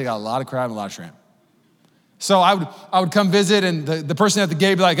their fridge, they got a lot of crab and a lot of shrimp. So I would come visit, and the person at the gate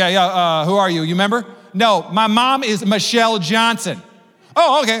would be like, hey, who are you? You member? No, my mom is Michelle Johnson.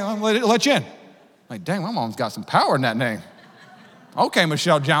 Oh, okay, I'll let you in. I'm like, dang, my mom's got some power in that name. Okay,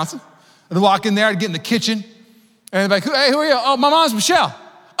 Michelle Johnson. I'd walk in there, I'd get in the kitchen, and they'd be like, hey, who are you? Oh, my mom's Michelle.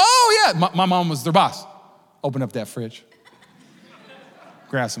 Oh, yeah, my mom was their boss. Open up that fridge,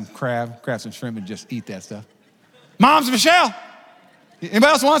 grab some crab, grab some shrimp, and just eat that stuff. Mom's Michelle. Anybody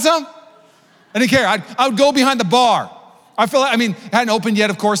else want some? I didn't care. I would go behind the bar. I feel like, it hadn't opened yet,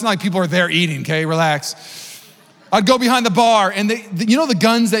 of course, not like people are there eating, okay, relax. I'd go behind the bar, and you know the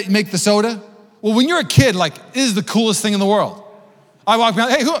guns that make the soda? Well, when you're a kid, like, it is the coolest thing in the world. I walk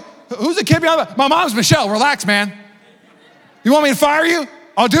behind, hey, who's the kid behind the bar? My mom's Michelle, relax, man. You want me to fire you?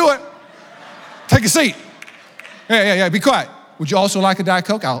 I'll do it. Take a seat. Yeah, be quiet. Would you also like a Diet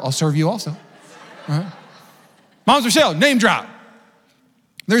Coke? I'll serve you also. All right. Mom's Michelle, name drop.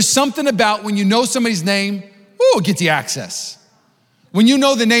 There's something about when you know somebody's name, it gets you access. When you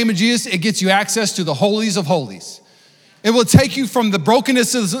know the name of Jesus, it gets you access to the holies of holies. It will take you from the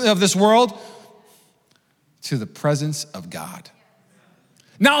brokenness of this world to the presence of God.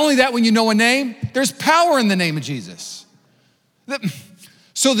 Not only that, when you know a name, there's power in the name of Jesus.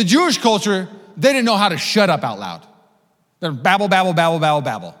 So the Jewish culture, they didn't know how to shut up out loud. They're babble.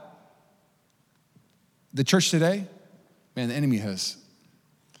 The church today, man, the enemy has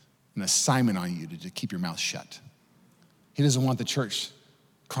an assignment on you to keep your mouth shut. He doesn't want the church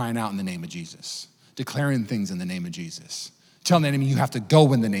crying out in the name of Jesus, declaring things in the name of Jesus, telling the enemy you have to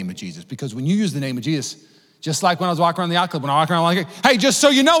go in the name of Jesus. Because when you use the name of Jesus, just like when I was walking around the yacht club, when I walk around, I'm like, hey, just so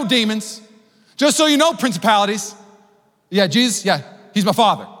you know, demons, just so you know, principalities. Yeah, Jesus, yeah, he's my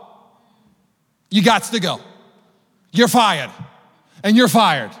father. You got to go. You're fired. And you're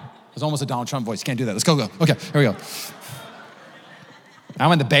fired. It's almost a Donald Trump voice. Can't do that. Let's go. Okay, here we go.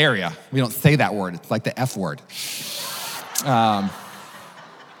 I'm in the Bay Area. We don't say that word. It's like the F word.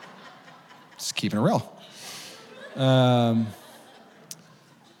 Just keeping it real.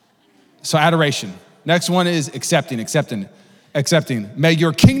 So adoration. Next one is accepting. May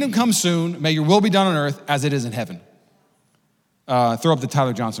your kingdom come soon. May your will be done on earth as it is in heaven. Throw up the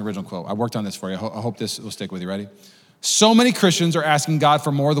Tyler Johnson original quote. I worked on this for you. I hope this will stick with you. Ready? So many Christians are asking God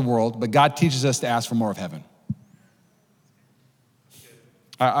for more of the world, but God teaches us to ask for more of heaven.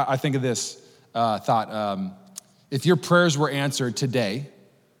 I think of this thought. If your prayers were answered today,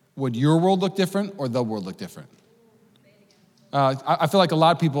 would your world look different or the world look different? I feel like a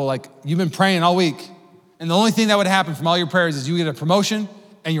lot of people, like, you've been praying all week, and the only thing that would happen from all your prayers is you get a promotion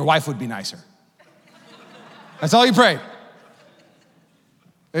and your wife would be nicer. That's all you prayed.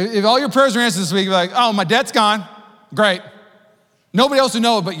 If all your prayers are answered this week, you're like, oh, my debt's gone. Great. Nobody else will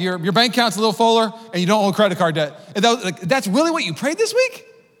know it, but your bank account's a little fuller and you don't owe credit card debt. That's really what you prayed this week?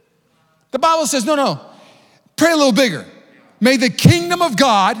 The Bible says, no. Pray a little bigger. May the kingdom of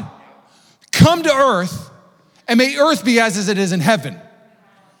God come to earth, and may earth be as it is in heaven.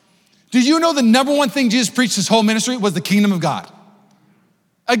 Did you know the number one thing Jesus preached his whole ministry was the kingdom of God?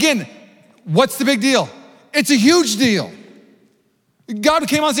 Again, what's the big deal? It's a huge deal. God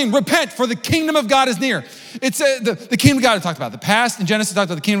came on saying, repent, for the kingdom of God is near. It's the kingdom of God it talked about. The past in Genesis talks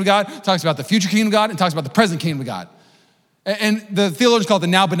about the kingdom of God, talks about the future kingdom of God, and talks about the present kingdom of God. And the theologians call it the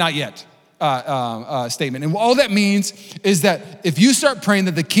now but not yet statement. And all that means is that if you start praying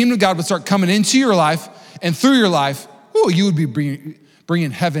that the kingdom of God would start coming into your life and through your life, you would be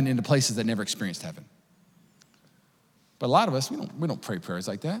bringing heaven into places that never experienced heaven. But a lot of us, we don't pray prayers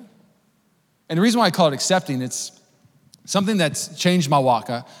like that. And the reason why I call it accepting, it's something that's changed my walk.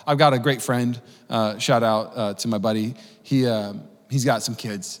 I've got a great friend, shout out to my buddy. He's got some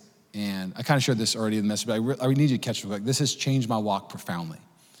kids, And I kind of shared this already in the message, but I need you to catch it. Like, this has changed my walk profoundly.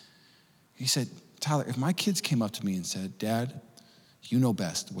 He said, Tyler, if my kids came up to me and said, Dad, you know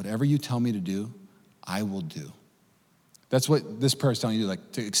best. Whatever you tell me to do, I will do. That's what this prayer is telling you,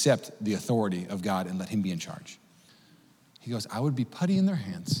 like, to accept the authority of God and let him be in charge. He goes, I would be putty in their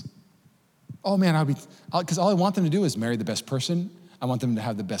hands. Oh man, because all I want them to do is marry the best person. I want them to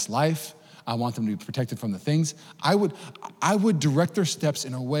have the best life. I want them to be protected from the things. I would direct their steps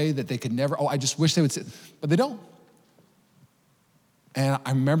in a way that they could never, I just wish they would sit, but they don't. And I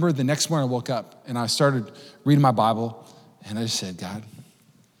remember the next morning I woke up and I started reading my Bible and I just said, God,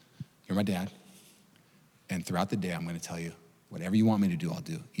 you're my dad. And throughout the day, I'm going to tell you, whatever you want me to do, I'll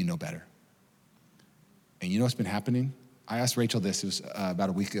do. You know better. And you know what's been happening? I asked Rachel this, it was about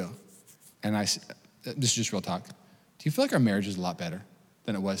a week ago. And this is just real talk. Do you feel like our marriage is a lot better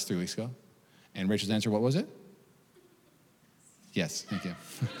than it was 3 weeks ago? And Rachel's answer, what was it? Yes, thank you.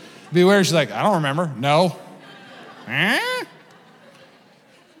 Beware, she's like, I don't remember. No.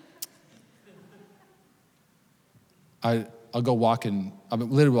 I'll go walking,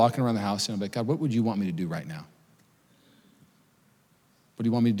 I'm literally walking around the house and I'm like, God, what would you want me to do right now? What do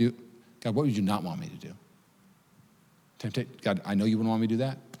you want me to do? God, what would you not want me to do? God, I know you wouldn't want me to do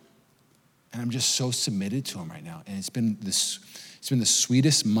that. And I'm just so submitted to him right now. And it's been the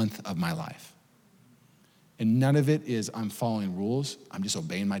sweetest month of my life. And none of it is I'm following rules. I'm just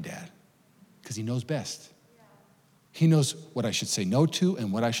obeying my dad because he knows best. He knows what I should say no to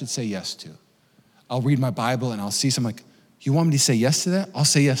and what I should say yes to. I'll read my Bible and I'll see something like, you want me to say yes to that? I'll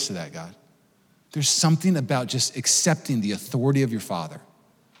say yes to that, God. There's something about just accepting the authority of your Father.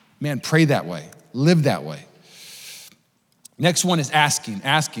 Man, pray that way. Live that way. Next one is asking.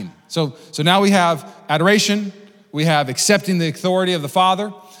 So now we have adoration. We have accepting the authority of the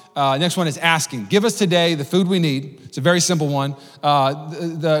Father. Next one is asking. Give us today the food we need. It's a very simple one.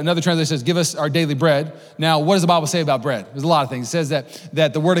 Another translation says, give us our daily bread. Now, what does the Bible say about bread? There's a lot of things. It says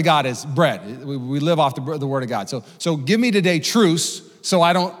that the word of God is bread. We live off the word of God. So give me today truths so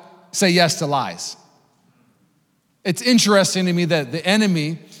I don't say yes to lies. It's interesting to me that the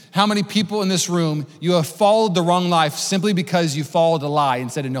enemy, how many people in this room, you have followed the wrong life simply because you followed a lie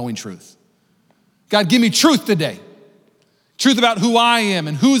instead of knowing truth. God, give me truth today. Truth about who I am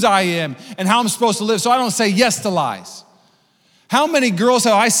and whose I am and how I'm supposed to live so I don't say yes to lies. How many girls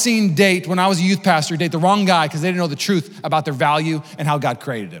have I seen date when I was a youth pastor, date the wrong guy because they didn't know the truth about their value and how God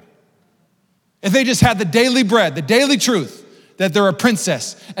created them? If they just had the daily bread, the daily truth that they're a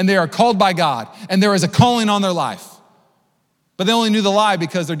princess and they are called by God and there is a calling on their life. But they only knew the lie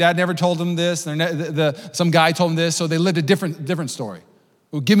because their dad never told them this, some guy told them this, so they lived a different story.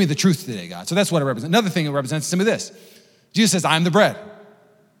 Well, give me the truth today, God. So that's what it represents. Another thing it represents is simply this. Jesus says, I'm the bread.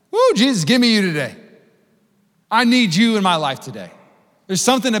 Woo, Jesus, give me you today. I need you in my life today. There's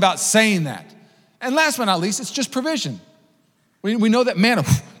something about saying that. And last but not least, it's just provision. We know that manna,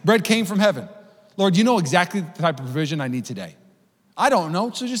 bread came from heaven. Lord, you know exactly the type of provision I need today. I don't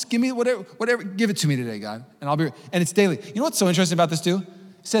know, so just give me whatever, give it to me today, God. And it's daily. You know what's so interesting about this too?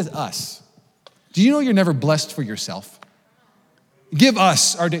 It says us. Do you know you're never blessed for yourself? Give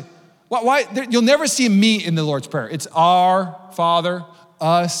us our day. Why? You'll never see me in the Lord's Prayer. It's our Father,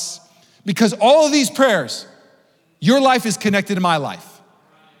 us. Because all of these prayers, your life is connected to my life.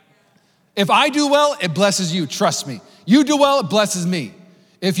 If I do well, it blesses you, trust me. You do well, it blesses me.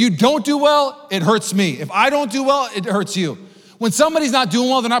 If you don't do well, it hurts me. If I don't do well, it hurts you. When somebody's not doing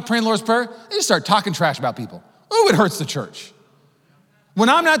well, they're not praying the Lord's Prayer, they just start talking trash about people. Ooh, it hurts the church. When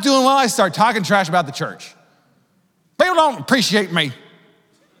I'm not doing well, I start talking trash about the church. People don't appreciate me.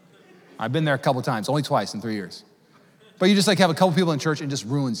 I've been there a couple times, only twice in 3 years. But you just have a couple people in church and it just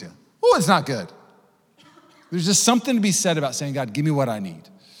ruins you. Oh, it's not good. There's just something to be said about saying, God, give me what I need.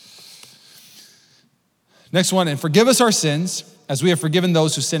 Next one, and forgive us our sins as we have forgiven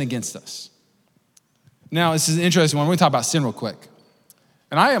those who sin against us. Now, this is an interesting one. We're going to talk about sin real quick.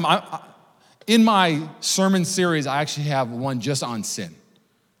 And in my sermon series, I actually have one just on sin.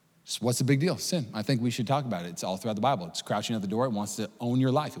 What's the big deal? Sin. I think we should talk about it. It's all throughout the Bible. It's crouching at the door. It wants to own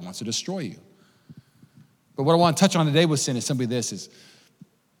your life. It wants to destroy you. But what I want to touch on today with sin is simply this, is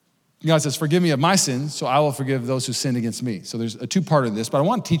God says, forgive me of my sins, so I will forgive those who sin against me. So there's a two-part of this, but I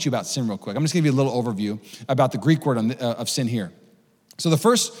want to teach you about sin real quick. I'm just going to give you a little overview about the Greek word of sin here. So the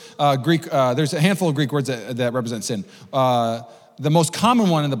first there's a handful of Greek words that represent sin. The most common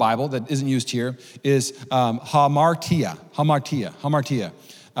one in the Bible that isn't used here is hamartia.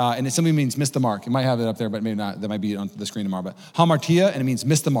 And it simply means miss the mark. You might have it up there, but maybe not. That might be on the screen tomorrow. But hamartia, and it means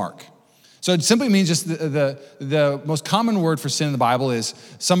miss the mark. So it simply means just the most common word for sin in the Bible is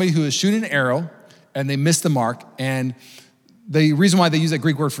somebody who is shooting an arrow and they miss the mark. And the reason why they use that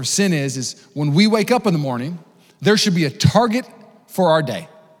Greek word for sin is when we wake up in the morning, there should be a target for our day.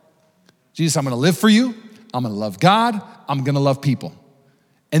 Jesus, I'm gonna live for you. I'm gonna love God. I'm gonna love people.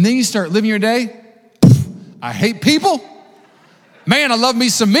 And then you start living your day. I hate people. Man, I love me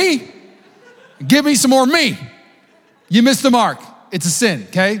some me. Give me some more me. You missed the mark. It's a sin,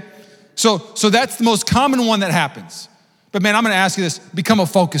 okay? So that's the most common one that happens. But man, I'm gonna ask you this, become a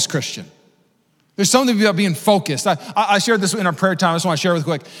focused Christian. There's something about being focused. I shared this in our prayer time. I just want to share it with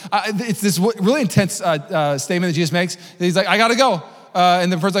quick. It's this really intense statement that Jesus makes. He's like, I gotta go.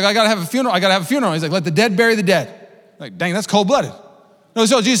 And the person's like, I gotta have a funeral. I gotta have a funeral. He's like, let the dead bury the dead. Like, dang, that's cold-blooded. No,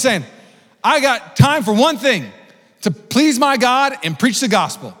 so Jesus is saying, I got time for one thing, to please my God and preach the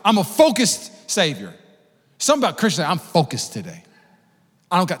gospel. I'm a focused Savior. Something about Christians, I'm focused today.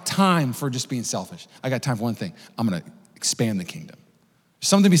 I don't got time for just being selfish. I got time for one thing. I'm gonna expand the kingdom. There's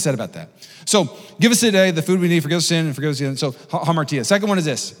something to be said about that. So give us today the food we need, forgive us sin and forgive us sin. So hamartia. Second one is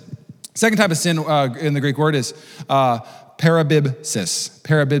this. Second type of sin in the Greek word is parabibsis.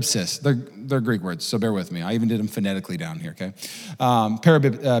 Parabibsis. They're Greek words, so bear with me. I even did them phonetically down here, okay?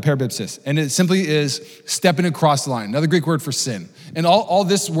 Parabibsis. And it simply is stepping across the line. Another Greek word for sin. And all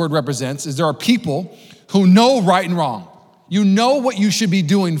this word represents is there are people who know right and wrong. You know what you should be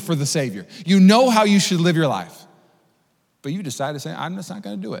doing for the Savior. You know how you should live your life. But you decide to say, I'm just not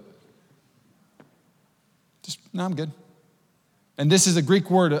gonna do it. No, I'm good. And this is a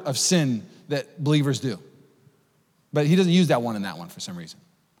Greek word of sin that believers do. But he doesn't use that one in that one for some reason.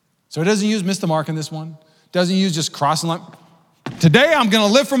 So he doesn't use miss the mark in this one. Doesn't use just crossing line. Today I'm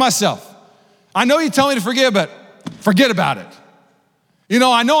gonna live for myself. I know you tell me to forgive, but forget about it. You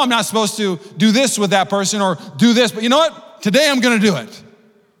know I'm not supposed to do this with that person or do this, but you know what? Today I'm gonna do it.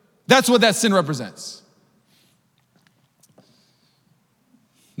 That's what that sin represents.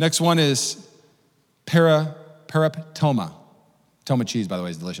 Next one is paraptoma. Toma cheese, by the way,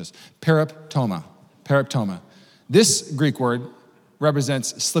 is delicious. Paraptoma. This Greek word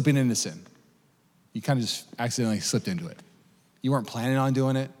represents slipping into sin. You kind of just accidentally slipped into it. You weren't planning on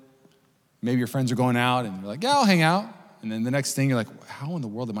doing it. Maybe your friends are going out and you're like, yeah, I'll hang out. And then the next thing you're like, how in the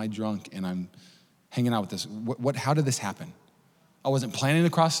world am I drunk and I'm hanging out with this? How did this happen? I wasn't planning to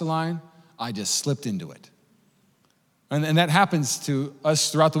cross the line. I just slipped into it. And that happens to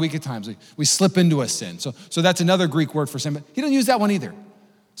us throughout the week at times. We slip into a sin. So that's another Greek word for sin, but he doesn't use that one either.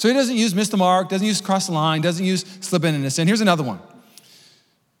 So he doesn't use miss the mark, doesn't use cross the line, doesn't use slip into sin. Here's another one.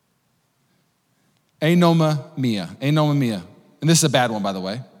 Anomia. And this is a bad one, by the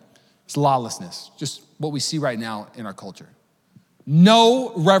way. It's lawlessness, just what we see right now in our culture.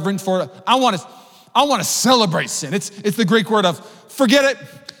 No reverence for it. I want to celebrate sin. It's the Greek word of forget it.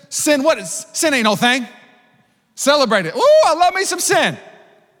 Sin, sin ain't no thing. Celebrate it. Ooh, I love me some sin.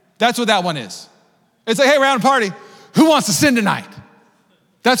 That's what that one is. It's like, hey, we're having a party. Who wants to sin tonight?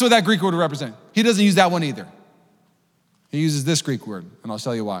 That's what that Greek word would represent. He doesn't use that one either. He uses this Greek word, and I'll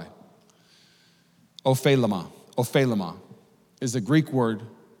tell you why. Ophelema is the Greek word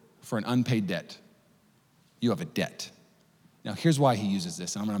for an unpaid debt. You have a debt. Now, here's why he uses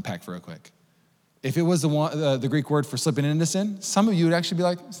this, and I'm gonna unpack for real quick. If it was the Greek word for slipping into sin, some of you would actually be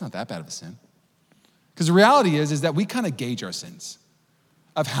like, it's not that bad of a sin. Because the reality is that we kind of gauge our sins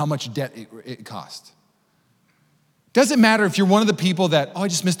of how much debt it costs. Doesn't matter if you're one of the people that, I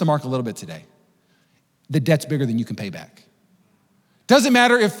just missed the mark a little bit today. The debt's bigger than you can pay back. Doesn't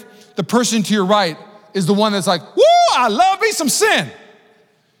matter if the person to your right is the one that's like, woo, I love me some sin.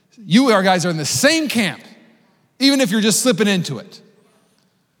 You guys are in the same camp, even if you're just slipping into it.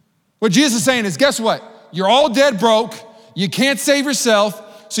 What Jesus is saying is, guess what? You're all dead broke. You can't save yourself.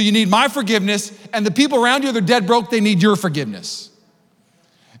 So you need my forgiveness, and the people around you, they're dead broke, they need your forgiveness.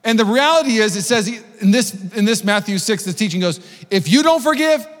 And the reality is, it says in this Matthew 6, the teaching goes, if you don't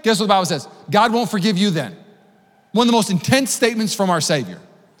forgive, guess what the Bible says? God won't forgive you then. One of the most intense statements from our Savior.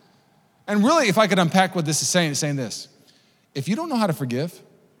 And really, if I could unpack what this is saying, it's saying this. If you don't know how to forgive,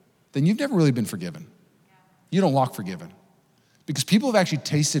 then you've never really been forgiven. You don't walk forgiven. Because people have actually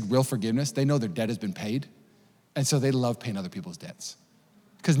tasted real forgiveness. They know their debt has been paid. And so they love paying other people's debts.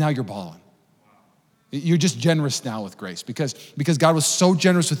 Because now you're balling. You're just generous now with grace. Because God was so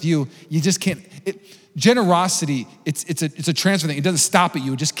generous with you, you just can't. Generosity, it's a transfer thing. It doesn't stop at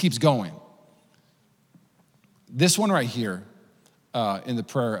you, it just keeps going. This one right here, in the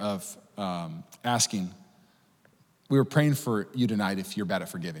prayer of asking, we were praying for you tonight if you're bad at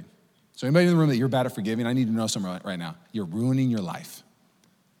forgiving. So anybody in the room that you're bad at forgiving, I need to know something right now. You're ruining your life.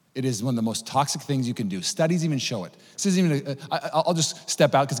 It is one of the most toxic things you can do. Studies even show it. This isn't even, I'll just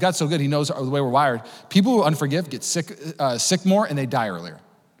step out because God's so good. He knows the way we're wired. People who unforgive get sick more and they die earlier.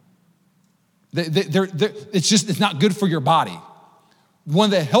 It's not good for your body. One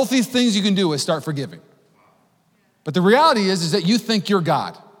of the healthiest things you can do is start forgiving. But the reality is that you think you're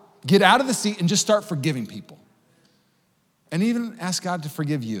God. Get out of the seat and just start forgiving people. And even ask God to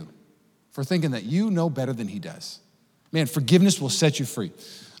forgive you for thinking that you know better than he does. Man, forgiveness will set you free.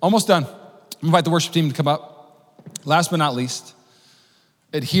 Almost done. I'm gonna invite the worship team to come up. Last but not least,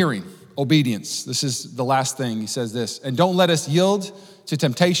 adhering, obedience. This is the last thing. He says this, and don't let us yield to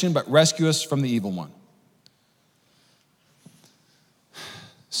temptation, but rescue us from the evil one.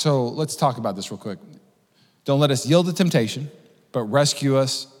 So let's talk about this real quick. Don't let us yield to temptation, but rescue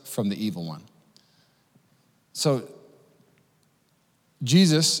us from the evil one. So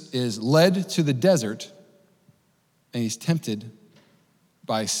Jesus is led to the desert and he's tempted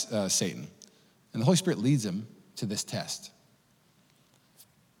by Satan. And the Holy Spirit leads him to this test.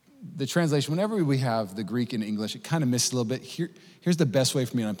 The translation, whenever we have the Greek and English, it kind of misses a little bit. Here's the best way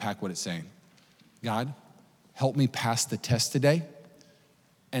for me to unpack what it's saying. God, help me pass the test today,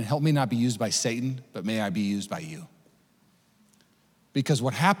 and help me not be used by Satan, but may I be used by you. Because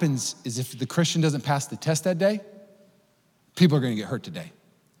what happens is if the Christian doesn't pass the test that day, people are gonna get hurt today.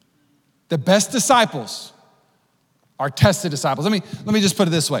 The best disciples are tested disciples. Let me just put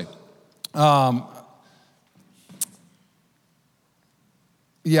it this way. I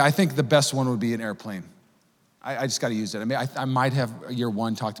think the best one would be an airplane. I just gotta use it. I mean, I might have year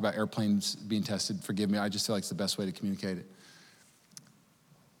one talked about airplanes being tested, forgive me. I just feel like it's the best way to communicate it.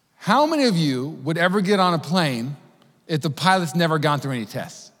 How many of you would ever get on a plane if the pilot's never gone through any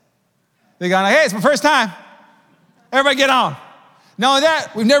tests? They go, hey, it's my first time. Everybody get on. Not only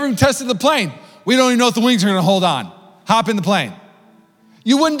that, we've never even tested the plane. We don't even know if the wings are gonna hold on. Hop in the plane.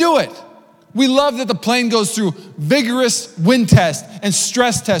 You wouldn't do it. We love that the plane goes through vigorous wind tests and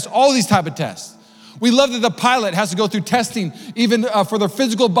stress tests, all these type of tests. We love that the pilot has to go through testing even for their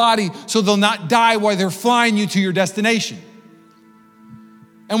physical body so they'll not die while they're flying you to your destination.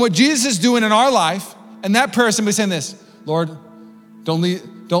 And what Jesus is doing in our life, and that prayer is simply saying this, Lord, don't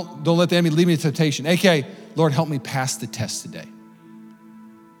let the enemy lead me to temptation. AKA, Lord, help me pass the test today.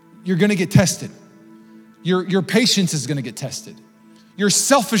 You're gonna get tested. Your patience is gonna get tested. Your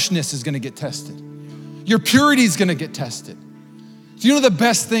selfishness is gonna get tested. Your purity is gonna get tested. Do you know the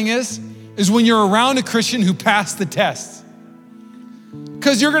best thing is when you're around a Christian who passed the test?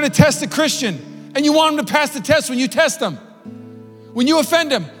 Because you're gonna test a Christian and you want them to pass the test when you test them. When you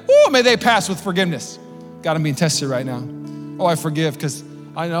offend them, may they pass with forgiveness. God, I'm being tested right now. Oh, I forgive because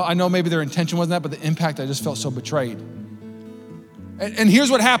I know maybe their intention wasn't that, but the impact, I just felt so betrayed. And here's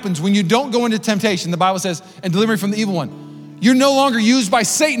what happens when you don't go into temptation. The Bible says, and deliver me from the evil one. You're no longer used by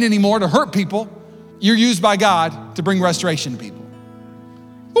Satan anymore to hurt people. You're used by God to bring restoration to people.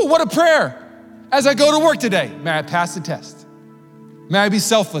 Oh, what a prayer. As I go to work today, may I pass the test. May I be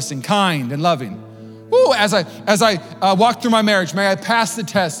selfless and kind and loving. Ooh, as I walk through my marriage, may I pass the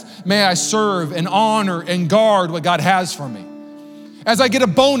test. May I serve and honor and guard what God has for me. As I get a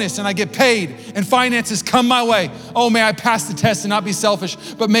bonus and I get paid and finances come my way, may I pass the test and not be selfish,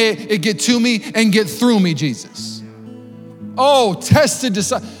 but may it get to me and get through me, Jesus. Tested.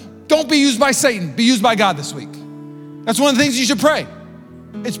 Don't be used by Satan, be used by God this week. That's one of the things you should pray.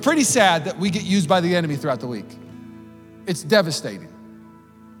 It's pretty sad that we get used by the enemy throughout the week. It's devastating.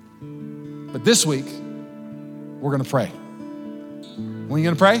 But this week, we're gonna pray. When are you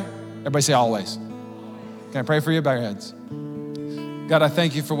gonna pray? Everybody say always. Can I pray for you? Bow your heads. God, I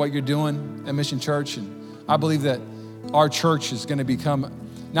thank you for what you're doing at Mission Church. And I believe that our church is gonna become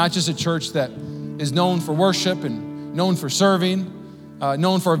not just a church that is known for worship and known for serving,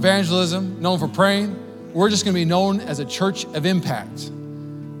 known for evangelism, known for praying. We're just gonna be known as a church of impact.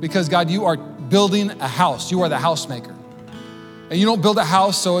 Because God, you are building a house. You are the house maker. And you don't build a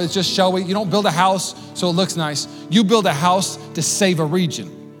house so it's just shall we. You don't build a house so it looks nice. You build a house to save a region.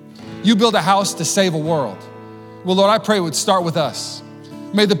 You build a house to save a world. Well, Lord, I pray it would start with us.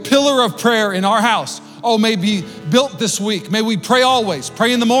 May the pillar of prayer in our house, may be built this week. May we pray always.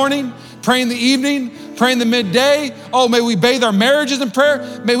 Pray in the morning, pray in the evening, pray in the midday. May we bathe our marriages in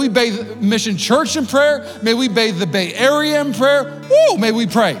prayer. May we bathe Mission Church in prayer. May we bathe the Bay Area in prayer. May we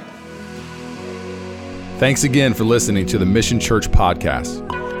pray. Thanks again for listening to the Mission Church podcast.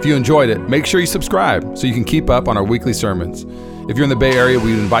 If you enjoyed it, make sure you subscribe so you can keep up on our weekly sermons. If you're in the Bay Area,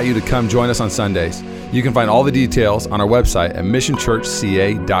 we invite you to come join us on Sundays. You can find all the details on our website at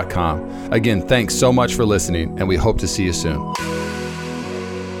missionchurchca.com. Again, thanks so much for listening, and we hope to see you soon.